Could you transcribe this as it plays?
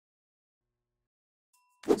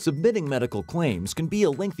Submitting medical claims can be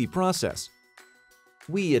a lengthy process.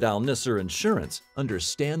 We at Al-Nisr Insurance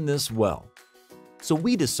understand this well. So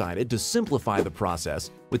we decided to simplify the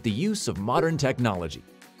process with the use of modern technology.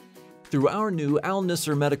 Through our new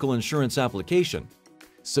Al-Nisr Medical Insurance application,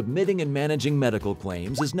 submitting and managing medical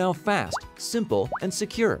claims is now fast, simple, and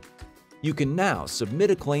secure. You can now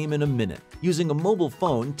submit a claim in a minute using a mobile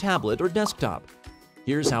phone, tablet, or desktop.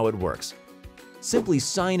 Here's how it works. Simply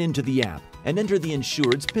sign into the app and enter the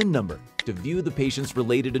insured's PIN number to view the patient's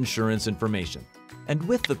related insurance information. And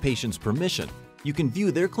with the patient's permission, you can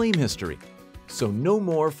view their claim history. So no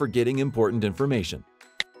more forgetting important information.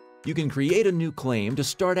 You can create a new claim to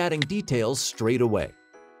start adding details straight away.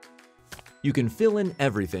 You can fill in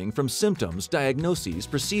everything from symptoms, diagnoses,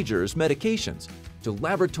 procedures, medications, to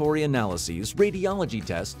laboratory analyses, radiology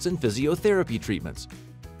tests, and physiotherapy treatments.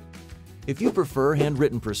 If you prefer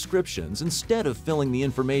handwritten prescriptions instead of filling the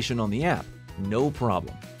information on the app, no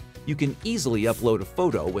problem. You can easily upload a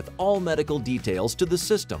photo with all medical details to the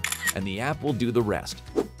system, and the app will do the rest.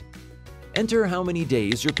 Enter how many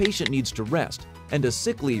days your patient needs to rest, and a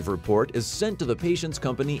sick leave report is sent to the patient's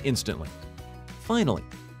company instantly. Finally,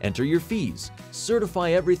 enter your fees,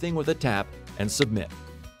 certify everything with a tap, and submit.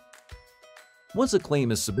 Once a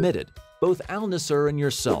claim is submitted, both Al-Nisr and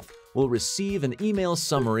yourself will receive an email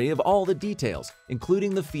summary of all the details,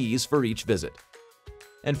 including the fees for each visit.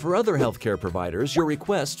 And for other healthcare providers, your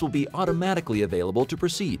requests will be automatically available to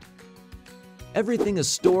proceed. Everything is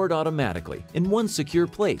stored automatically in one secure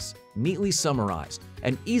place, neatly summarized,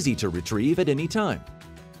 and easy to retrieve at any time.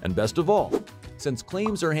 And best of all, since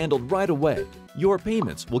claims are handled right away, your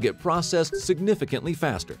payments will get processed significantly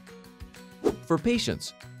faster. For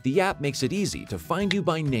patients, the app makes it easy to find you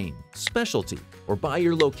by name, specialty, or by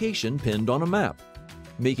your location pinned on a map,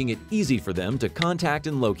 making it easy for them to contact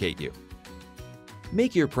and locate you.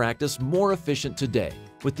 Make your practice more efficient today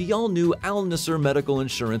with the all-new Al-Nisr Medical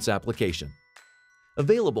Insurance application.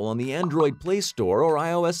 Available on the Android Play Store or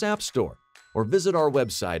iOS App Store, or visit our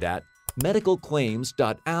website at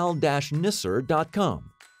medicalclaims.al-nisr.com.